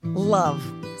Love.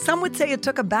 Some would say it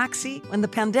took a backseat when the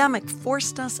pandemic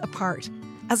forced us apart.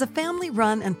 As a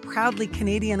family-run and proudly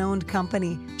Canadian-owned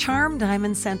company, Charm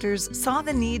Diamond Centers saw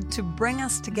the need to bring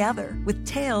us together with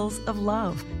tales of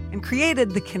love and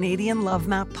created the Canadian Love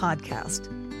Map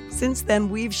podcast. Since then,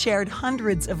 we've shared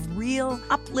hundreds of real,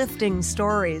 uplifting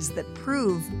stories that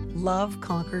prove love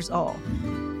conquers all.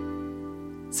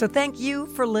 So thank you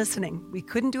for listening. We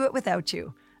couldn't do it without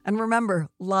you. And remember,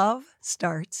 love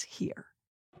starts here.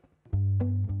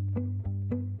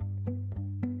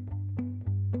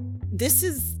 This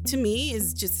is, to me,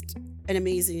 is just an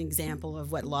amazing example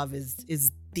of what love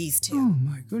is these two. Oh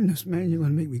my goodness, man, you're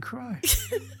going to make me cry.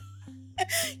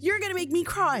 You're going to make me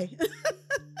cry.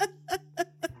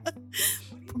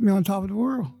 Put me on top of the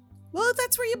world. Well,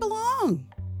 that's where you belong.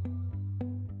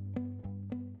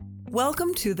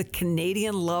 Welcome to the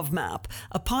Canadian Love Map,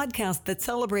 a podcast that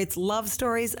celebrates love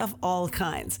stories of all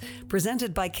kinds,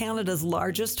 presented by Canada's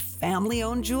largest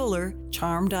family-owned jeweler,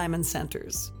 Charm Diamond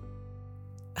Centers.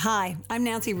 Hi, I'm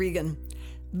Nancy Regan.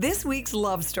 This week's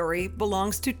love story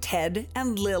belongs to Ted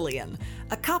and Lillian,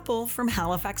 a couple from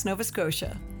Halifax, Nova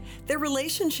Scotia. Their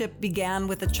relationship began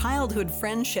with a childhood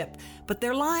friendship, but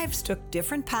their lives took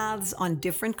different paths on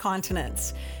different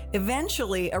continents.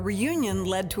 Eventually, a reunion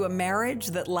led to a marriage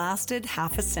that lasted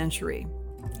half a century.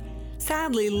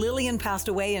 Sadly, Lilian passed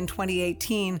away in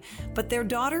 2018, but their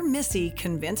daughter Missy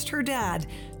convinced her dad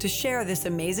to share this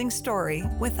amazing story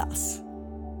with us.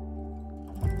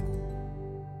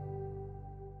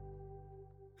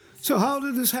 So how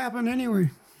did this happen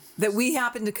anyway? That we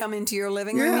happen to come into your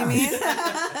living room, you mean?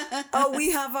 Oh,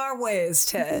 we have our ways,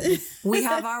 Ted. We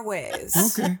have our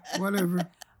ways. Okay, whatever.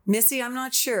 Missy, I'm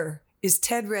not sure. Is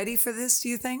Ted ready for this, do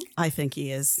you think? I think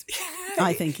he is.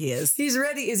 I think he is. He's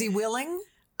ready. Is he willing?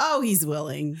 Oh, he's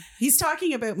willing. He's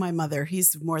talking about my mother.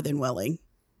 He's more than willing.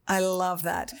 I love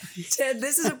that. Ted,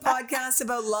 this is a podcast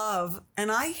about love,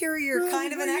 and I hear you're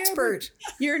kind of an expert.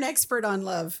 You're an expert on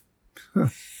love.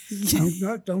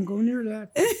 Don't go near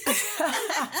that.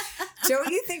 Don't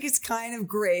you think it's kind of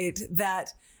great that,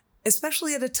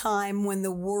 especially at a time when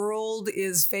the world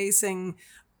is facing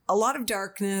a lot of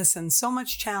darkness and so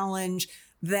much challenge,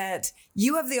 that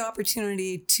you have the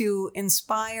opportunity to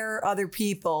inspire other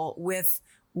people with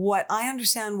what I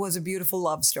understand was a beautiful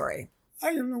love story?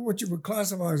 I don't know what you would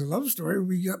classify as a love story.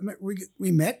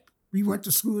 We met, we went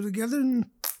to school together, and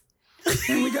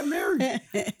we got married.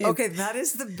 Okay, that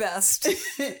is the best,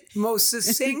 most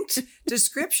succinct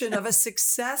description of a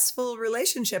successful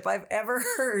relationship I've ever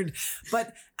heard.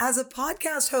 But as a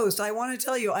podcast host, I want to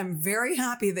tell you, I'm very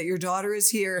happy that your daughter is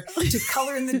here to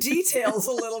color in the details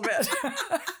a little bit.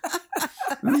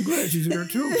 I'm glad she's here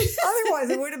too. Otherwise,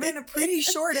 it would have been a pretty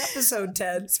short episode,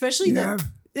 Ted. Especially that.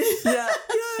 Yeah,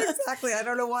 exactly. I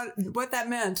don't know what that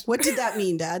meant. What did that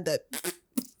mean, Dad?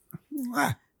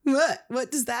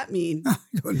 What does that mean? I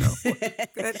don't know.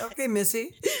 Good. Okay,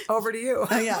 Missy, over to you.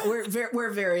 Yeah, we're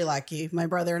very lucky. My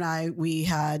brother and I, we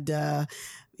had,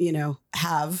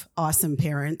 have awesome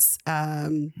parents,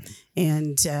 and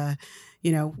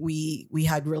we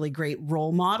had really great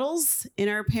role models in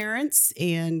our parents,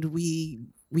 and we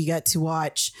got to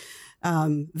watch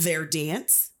their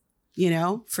dance,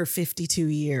 for 52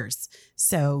 years.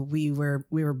 So we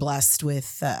were blessed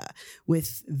with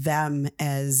them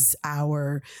as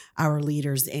our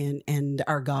leaders and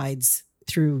our guides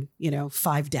through,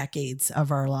 5 decades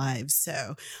of our lives.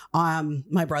 So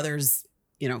my brother's,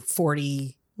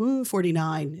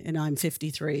 49 and I'm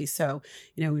 53. So,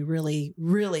 we really,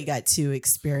 really got to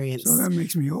experience. So that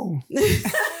makes me old.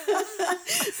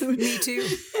 Me too.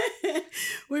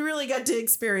 We really got to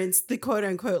experience the quote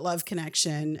unquote love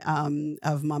connection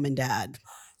of mom and dad.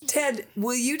 Ted,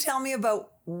 will you tell me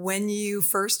about when you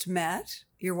first met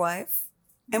your wife?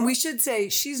 And we should say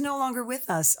she's no longer with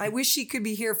us. I wish she could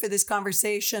be here for this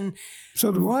conversation.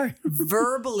 So do I.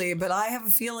 Verbally, but I have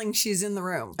a feeling she's in the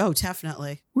room. Oh,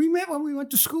 definitely. We met when we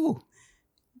went to school.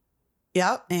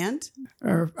 Yeah, and?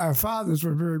 Our fathers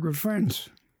were very good friends.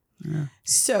 Yeah.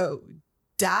 So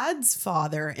Dad's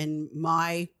father and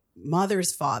my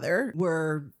mother's father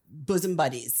were bosom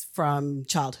buddies from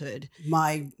childhood.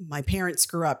 My parents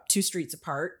grew up 2 streets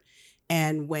apart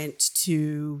and went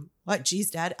to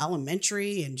Dad,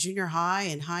 elementary and junior high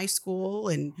and high school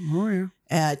and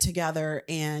together.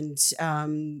 And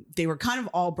they were kind of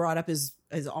all brought up as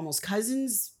almost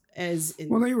cousins.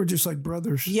 Well, they were just like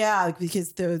brothers. Yeah,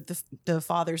 because the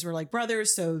fathers were like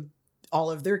brothers. So all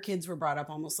of their kids were brought up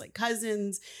almost like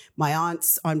cousins. My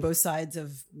aunts on both sides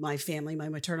of my family, my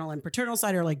maternal and paternal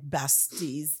side, are like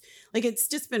besties. Like, it's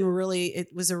just been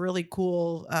it was a really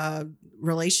cool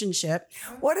relationship.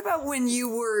 What about when you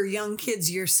were young kids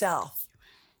yourself?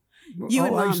 You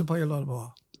and I used Mom. to play a lot of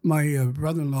ball. My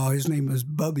brother-in-law, his name was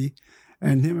Bubby,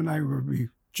 and him and I would be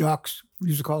jocks. We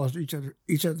used to call us each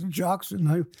other jocks, and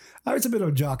I was a bit of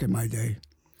a jock in my day.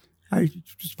 I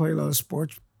just played a lot of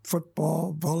sports,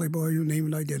 football, volleyball, you name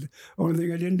it, I did. Only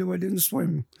thing I didn't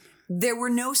swim. There were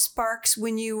no sparks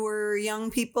when you were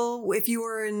young people? If you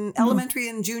were in elementary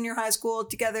and junior high school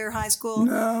together, high school?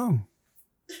 No.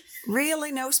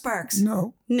 Really? No sparks?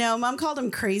 No. No, Mom called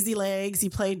him Crazy Legs. He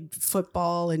played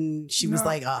football, and she was No.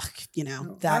 like, ugh,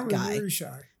 that I was guy. very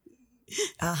shy.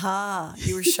 Aha,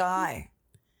 you were shy.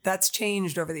 That's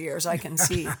changed over the years, I can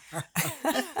see.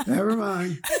 Never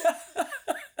mind.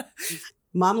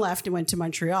 Mom left and went to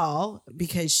Montreal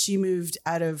because she moved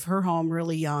out of her home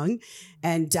really young,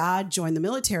 and Dad joined the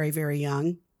military very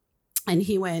young. And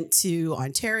he went to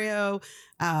Ontario,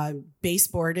 base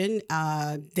Borden.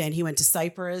 Then he went to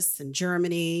Cyprus and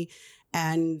Germany,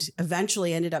 and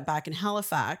eventually ended up back in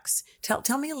Halifax.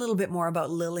 Tell me a little bit more about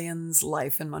Lillian's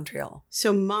life in Montreal.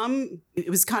 So Mom, it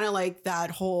was kind of like that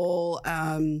whole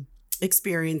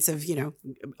experience of,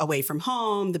 away from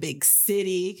home, the big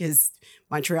city, because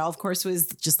Montreal, of course, was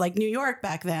just like New York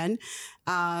back then.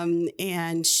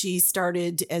 And she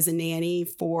started as a nanny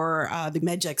for the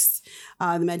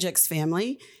Medjex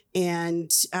family.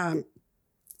 And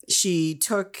she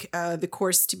took the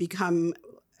course to become,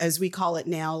 as we call it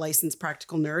now, licensed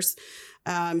practical nurse.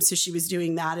 So she was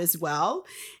doing that as well.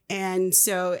 And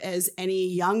so as any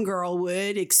young girl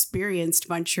would, experienced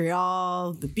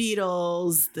Montreal, the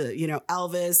Beatles,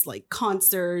 Elvis, like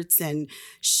concerts and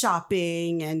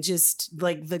shopping and just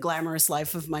like the glamorous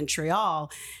life of Montreal,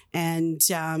 and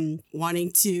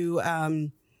wanting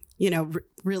to,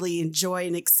 really enjoy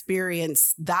and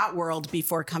experience that world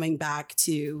before coming back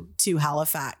to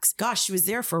Halifax. Gosh, she was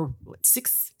there for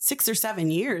 6 or 7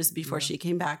 years before she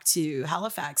came back to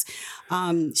Halifax.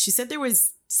 She said there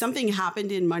was something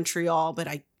happened in Montreal, but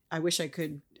I wish I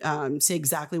could say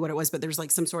exactly what it was, but there's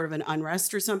like some sort of an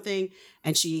unrest or something.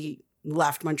 And she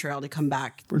left Montreal to come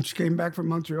back. When she came back from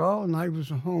Montreal, and I was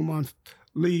home on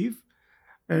leave,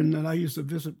 and then I used to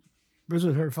visit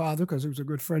her father because he was a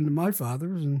good friend of my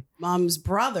father's. And Mom's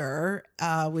brother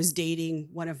was dating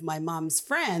one of my mom's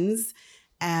friends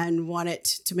and wanted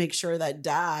to make sure that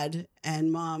Dad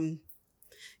and Mom,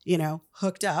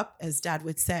 hooked up, as Dad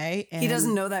would say. And He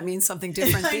doesn't know that means something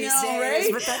different these days, right?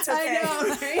 but that's okay. I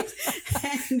know, right?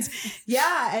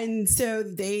 And so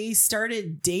they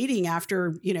started dating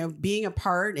after, being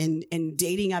apart and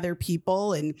dating other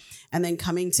people and then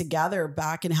coming together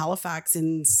back in Halifax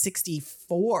in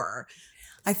 1964.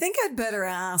 I think I'd better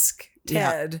ask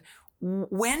Ted,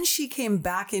 when she came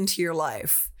back into your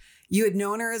life, you had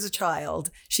known her as a child.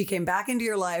 She came back into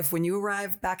your life. When you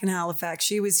arrived back in Halifax,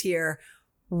 she was here.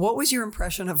 What was your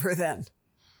impression of her then?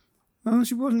 Well,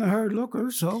 she wasn't a hard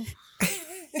looker, so.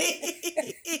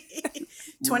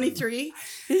 23?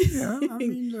 Yeah, I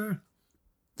mean,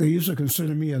 they used to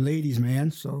consider me a ladies'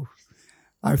 man, so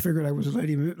I figured I was a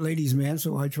ladies' man,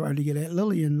 so I tried to get at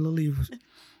Lilian.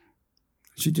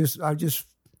 I just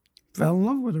fell in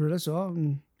love with her, that's all.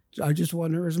 And I just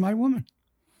wanted her as my woman.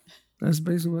 That's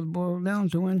basically what it boiled down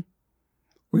to. And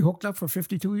we hooked up for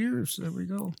 52 years. There we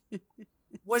go.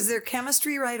 Was there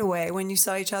chemistry right away when you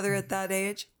saw each other at that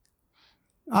age?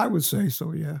 I would say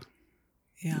so, yeah.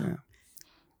 Yeah.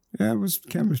 Yeah, it was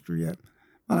chemistry, yeah.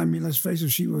 But I mean, let's face it,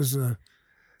 she was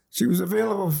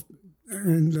available,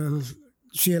 and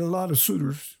she had a lot of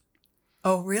suitors.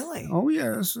 Oh, really? Oh,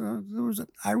 yes.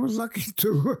 I was lucky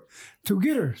to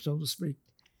get her, so to speak.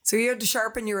 So you had to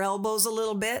sharpen your elbows a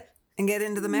little bit and get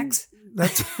into the mix?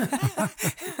 That's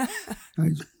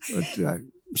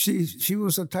she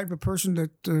was the type of person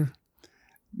that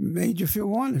made you feel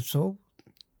wanted, so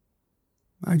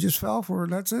I just fell for her.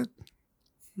 That's it.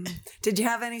 Did you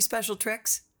have any special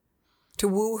tricks to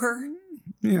woo her?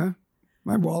 Yeah,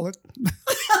 my wallet.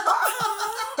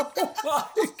 Oh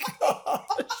my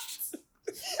gosh.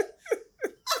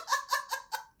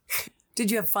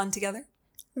 Did you have fun together?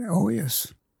 Oh,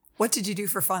 yes. What did you do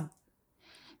for fun?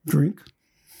 Drink.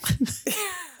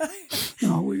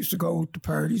 No, we used to go to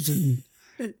parties,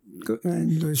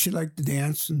 and she liked to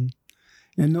dance. And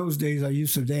in those days, I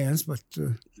used to dance, but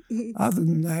other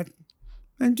than that,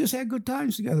 and just had good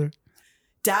times together.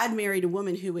 Dad married a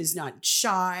woman who was not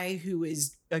shy, who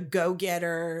was a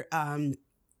go-getter,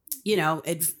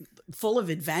 full of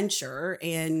adventure.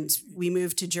 And we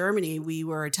moved to Germany. We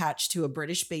were attached to a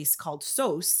British base called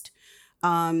Soest.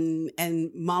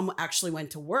 And Mom actually went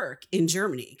to work in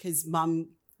Germany because Mom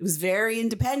was very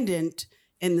independent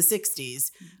in the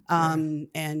 60s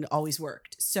and always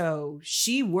worked. So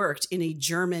she worked in a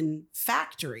German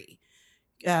factory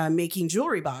making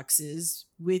jewelry boxes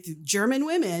with German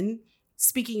women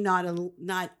speaking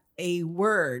not a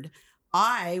word.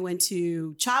 I went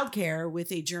to childcare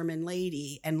with a German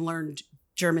lady and learned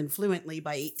German fluently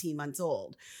by 18 months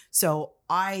old. So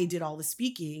I did all the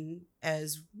speaking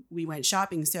as we went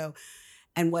shopping. So,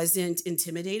 and wasn't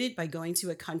intimidated by going to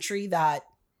a country that,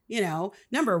 you know,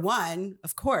 number one,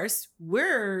 of course,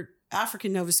 we're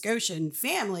African Nova Scotian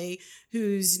family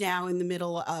who's now in the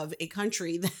middle of a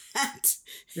country that,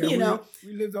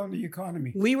 we lived on the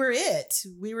economy. We were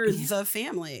the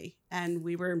family, and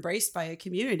we were embraced by a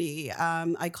community.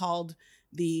 I called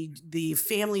the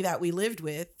family that we lived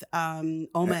with Oma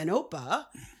and Opa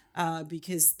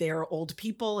because they're old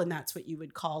people, and that's what you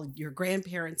would call your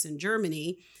grandparents in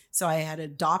Germany. So I had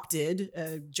adopted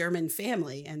a German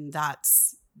family, and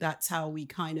that's how we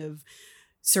kind of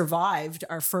survived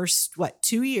our first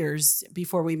 2 years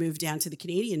before we moved down to the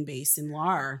Canadian base in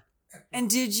Lahr. And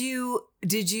did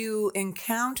you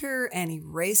encounter any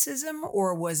racism,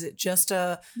 or was it just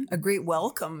a great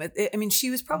welcome? I mean, she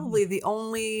was probably the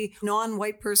only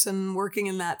non-white person working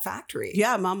in that factory.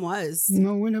 Yeah, Mom was.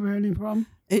 No, we never had any problem.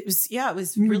 It was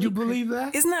really. Would you believe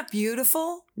that? Isn't that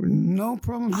beautiful? No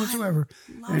problems whatsoever.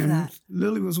 Love that.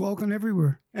 Lily was welcome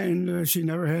everywhere, and she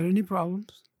never had any problems.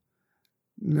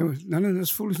 There was none of this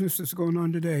foolishness that's going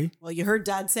on today. Well, you heard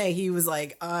Dad say he was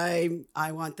like, I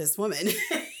want this woman.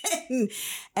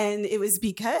 and it was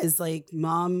because like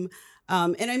Mom,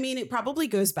 and I mean, it probably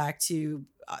goes back to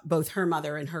both her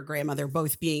mother and her grandmother,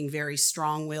 both being very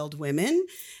strong-willed women.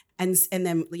 And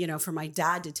then, you know, for my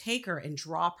dad to take her and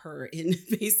drop her in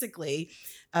basically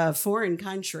a foreign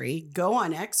country, go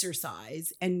on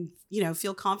exercise and, you know,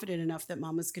 feel confident enough that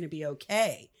Mom was going to be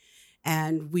okay.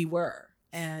 And we were.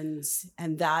 And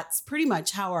that's pretty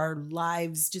much how our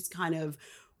lives just kind of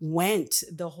went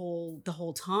the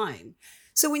whole time.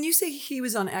 So when you say he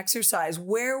was on exercise,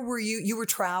 where were you? You were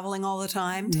traveling all the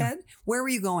time, Ted? Where were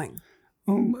you going?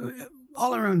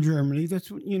 All around Germany.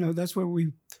 That's where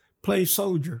we play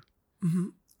soldier. Mm-hmm.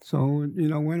 So,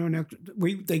 went on,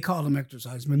 they call them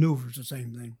exercise, maneuvers, the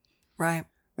same thing. Right.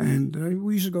 And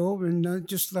we used to go over and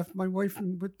just left my wife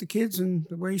with the kids and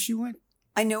the way she went.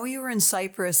 I know you were in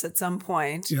Cyprus at some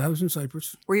point. Yeah, I was in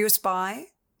Cyprus. Were you a spy?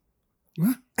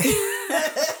 What?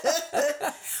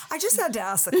 I just had to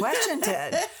ask the question,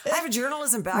 Ted. I have a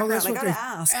journalism background. I got to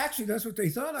ask. Actually, that's what they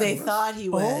thought I was. They thought he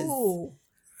was. Oh.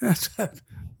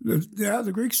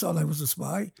 The Greeks thought I was a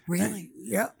spy. Really?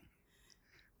 Yeah.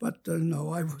 But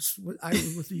no, I was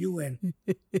with the UN.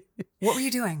 What were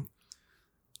you doing?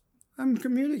 I'm a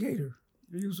communicator.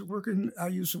 I used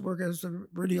to work as a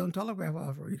radio and telegraph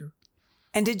operator.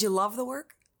 And did you love the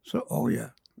work? So, oh yeah.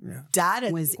 Dad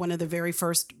was one of the very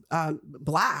first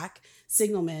Black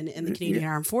signalmen in the Canadian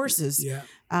Armed Forces. Yeah.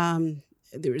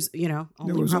 There was,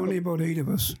 only about 8 of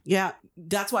us. Yeah.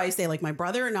 That's why I say, like, my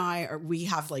brother and we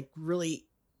have like really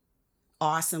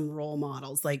awesome role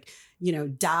models. Like,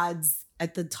 Dad's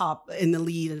at the top in the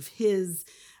lead of his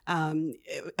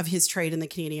trade in the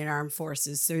Canadian Armed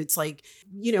Forces. So it's like,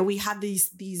 we had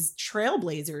these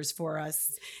trailblazers for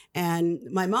us. And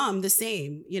my mom, the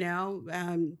same,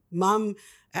 Mom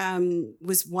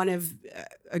was one of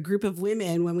a group of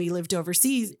women when we lived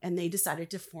overseas, and they decided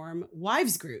to form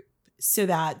Wives Group so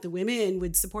that the women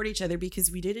would support each other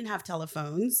because we didn't have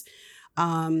telephones.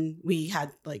 We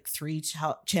had like 3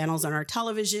 channels on our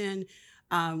television.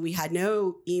 We had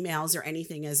no emails or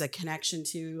anything as a connection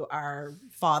to our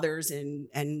fathers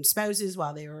and spouses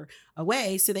while they were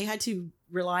away. So they had to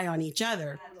rely on each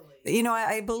other.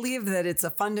 I believe that it's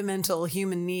a fundamental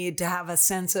human need to have a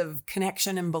sense of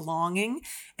connection and belonging,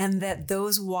 and that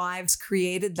those wives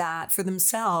created that for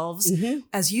themselves,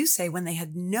 as you say, when they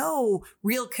had no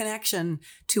real connection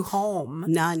to home.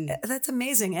 None. That's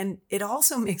amazing. And it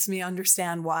also makes me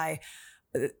understand why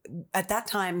at that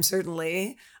time,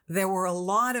 certainly, there were a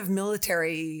lot of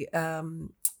military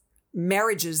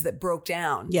marriages that broke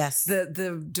down. Yes.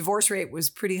 The divorce rate was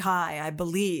pretty high, I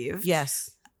believe. Yes.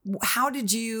 How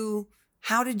did you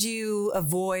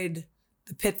avoid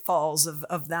the pitfalls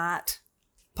of that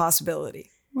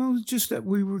possibility? Well, it's just that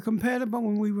we were compatible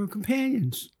when we were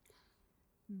companions.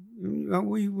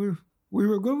 We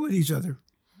were good with each other.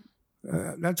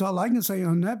 That's all I can say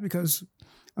on that, because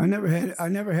I never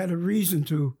had a reason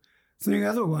to think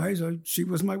otherwise. She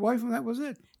was my wife, and that was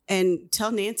it. And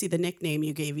tell Nancy the nickname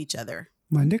you gave each other.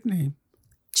 My nickname?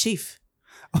 Chief.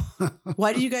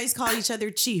 Why do you guys call each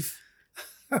other Chief?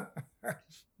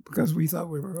 Because we thought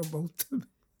we were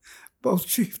both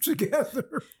chief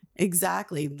together.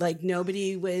 Exactly. Like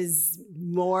nobody was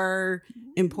more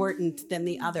important than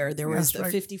the other. There was a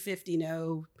 50-50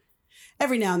 no.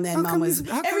 Every now and then, How mom come was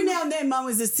you- how every come- now and then mom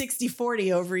was a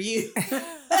 60-40 over you.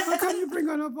 How come you bring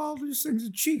up all these things,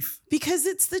 Chief? Because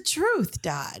it's the truth,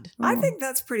 Dad. I think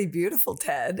that's pretty beautiful,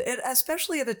 Ted.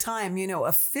 Especially at a time, a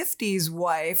 50s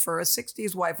wife or a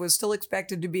 60s wife was still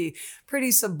expected to be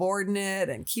pretty subordinate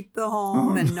and keep the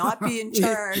home and not be in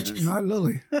charge. Not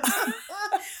Lily.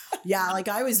 Yeah, like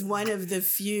I was one of the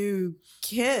few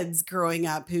kids growing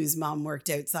up whose mom worked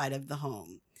outside of the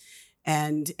home.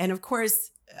 And of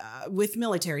course, with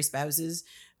military spouses,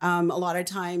 a lot of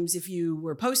times if you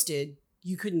were posted,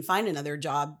 you couldn't find another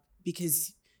job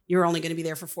because you're only going to be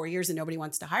there for 4 years and nobody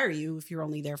wants to hire you if you're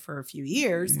only there for a few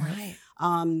years. Yeah. Right.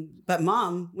 But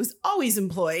mom was always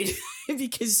employed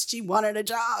because she wanted a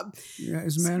job. Yeah,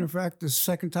 as a matter of fact, the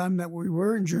second time that we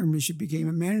were in Germany, she became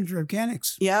a manager of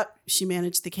Canics. Yep, she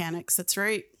managed the Canics. That's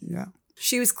right. Yeah.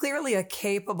 She was clearly a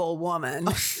capable woman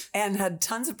and had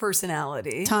tons of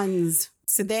personality. Tons.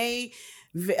 So they,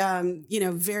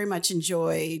 very much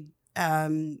enjoyed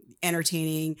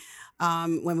entertaining.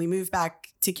 When we moved back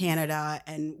to Canada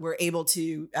and were able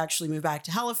to actually move back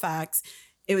to Halifax,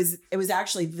 it was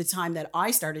actually the time that I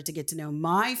started to get to know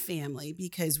my family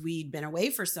because we'd been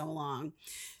away for so long.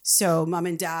 So mom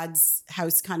and dad's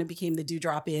house kind of became the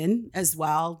Dewdrop Inn as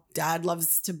well. Dad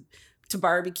loves to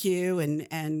barbecue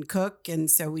and cook. And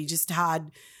so we just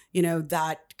had,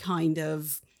 that kind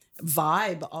of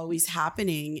vibe always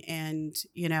happening. And,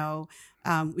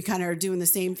 we kind of are doing the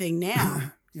same thing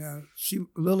now. Yeah,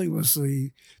 Lily was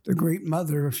the great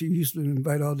mother. She used to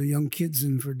invite all the young kids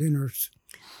in for dinners.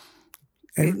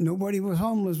 And nobody was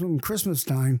homeless when Christmas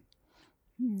time.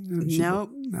 Nope.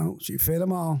 No, she fed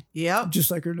them all. Yep.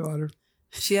 Just like her daughter.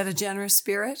 She had a generous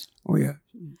spirit. Oh, yeah.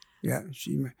 Yeah,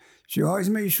 she always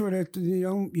made sure that the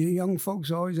young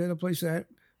folks always had a place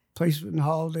for the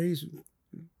holidays.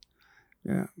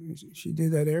 Yeah, she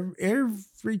did that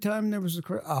every time there was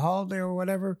a holiday or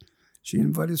whatever. She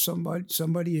invited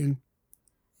somebody in.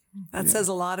 That says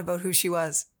a lot about who she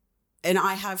was. And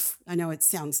I know it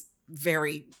sounds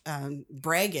very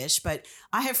braggish, but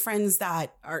I have friends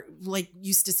that are like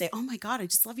used to say, "Oh my God, I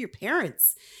just love your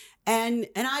parents." And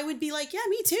I would be like, "Yeah,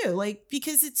 me too." Like,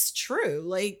 because it's true.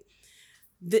 Like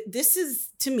this is,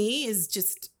 to me, is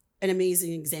just an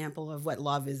amazing example of what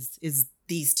love is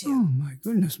these two. Oh my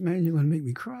goodness, man, you're going to make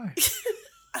me cry.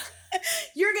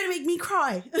 You're going to make me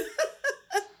cry.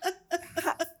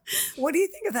 What do you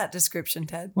think of that description,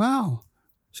 Ted? Wow.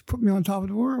 She put me on top of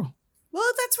the world.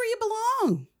 Well, that's where you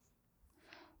belong.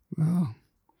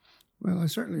 Well, I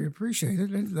certainly appreciate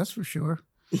it. That's for sure.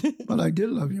 But I did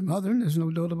love your mother, and there's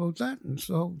no doubt about that. And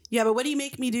so, Yeah, but what do you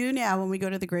make me do now when we go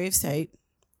to the gravesite?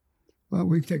 well,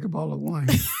 we take a bottle of wine.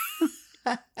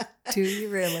 Do you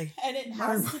really? And it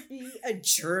has to be a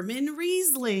German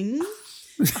Riesling.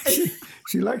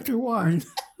 She liked her wine.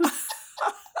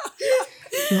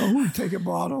 So we take a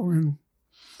bottle, and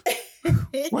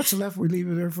what's left, we leave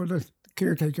it there for the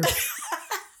caretaker.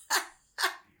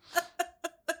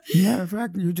 Matter of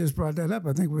fact, you just brought that up.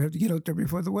 I think we have to get out there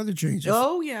before the weather changes.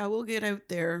 Oh, yeah, we'll get out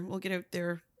there.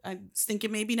 I was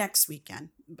thinking maybe next weekend,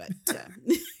 but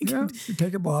Yeah, you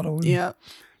take a bottle and yeah.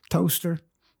 toast her.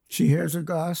 She hears her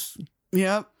glass.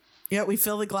 Yep. Yeah, we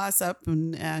fill the glass up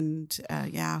and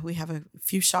we have a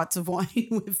few shots of wine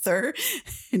with her,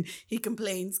 and he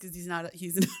complains because he's not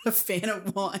a fan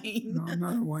of wine. No, I'm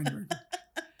not a wine drinker.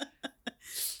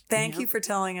 Thank you for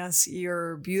telling us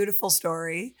your beautiful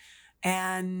story.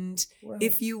 And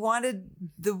if you wanted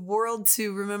the world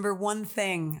to remember one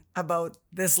thing about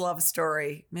this love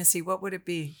story, Missy, what would it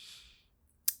be?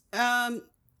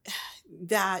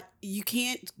 That you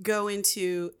can't go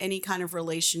into any kind of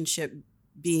relationship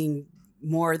being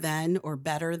more than or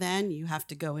better than. You have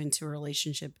to go into a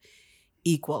relationship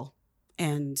equal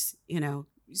and,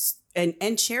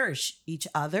 and cherish each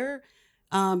other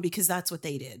because that's what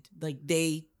they did. Like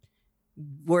they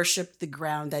worshiped the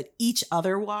ground that each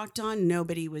other walked on.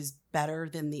 Nobody was better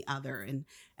than the other. And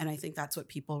I think that's what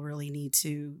people really need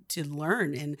to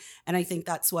learn. And I think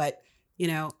that's what,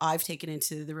 I've taken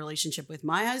into the relationship with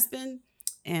my husband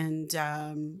and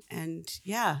I'm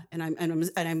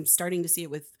starting to see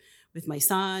it with my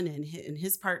son and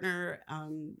his partner.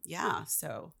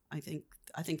 So I think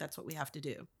that's what we have to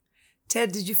do.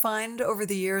 Ted, did you find over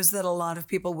the years that a lot of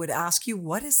people would ask you,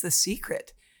 what is the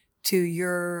secret to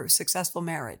your successful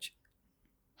marriage?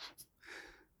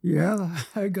 Yeah,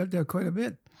 I got that quite a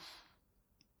bit.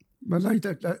 But like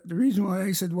that the reason why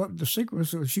I said what the secret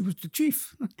was she was the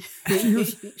chief.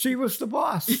 she was the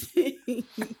boss.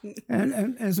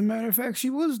 And as a matter of fact, she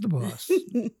was the boss.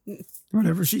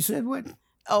 Whatever she said went.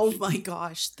 Oh my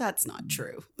gosh, that's not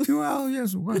true. Well,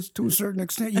 yes, it was to a certain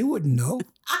extent. You wouldn't know.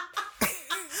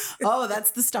 Oh,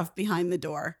 that's the stuff behind the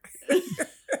door.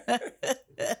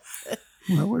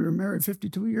 Well, we were married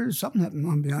 52 years. Something happened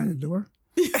on behind the door.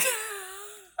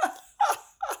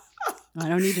 I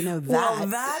don't need to know that. Well,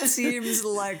 that seems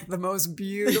like the most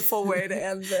beautiful way to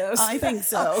end this. I think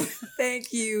so.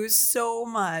 Thank you so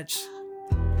much.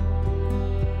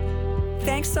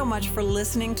 Thanks so much for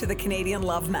listening to the Canadian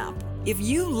Love Map. If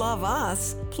you love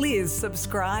us, please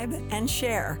subscribe and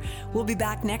share. We'll be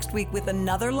back next week with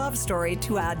another love story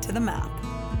to add to the map.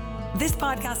 This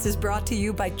podcast is brought to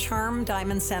you by Charm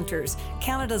Diamond Centers,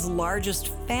 Canada's largest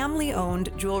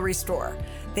family-owned jewelry store.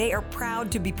 They are proud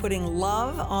to be putting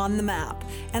love on the map,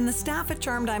 and the staff at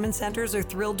Charm Diamond Centers are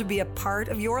thrilled to be a part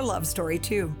of your love story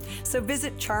too. So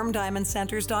visit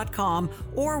charmdiamondcenters.com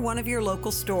or one of your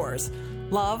local stores.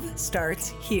 Love starts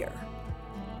here.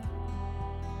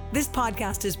 This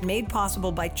podcast is made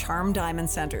possible by Charm Diamond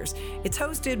Centers. It's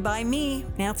hosted by me,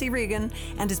 Nancy Regan,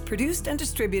 and is produced and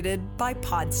distributed by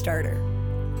Podstarter.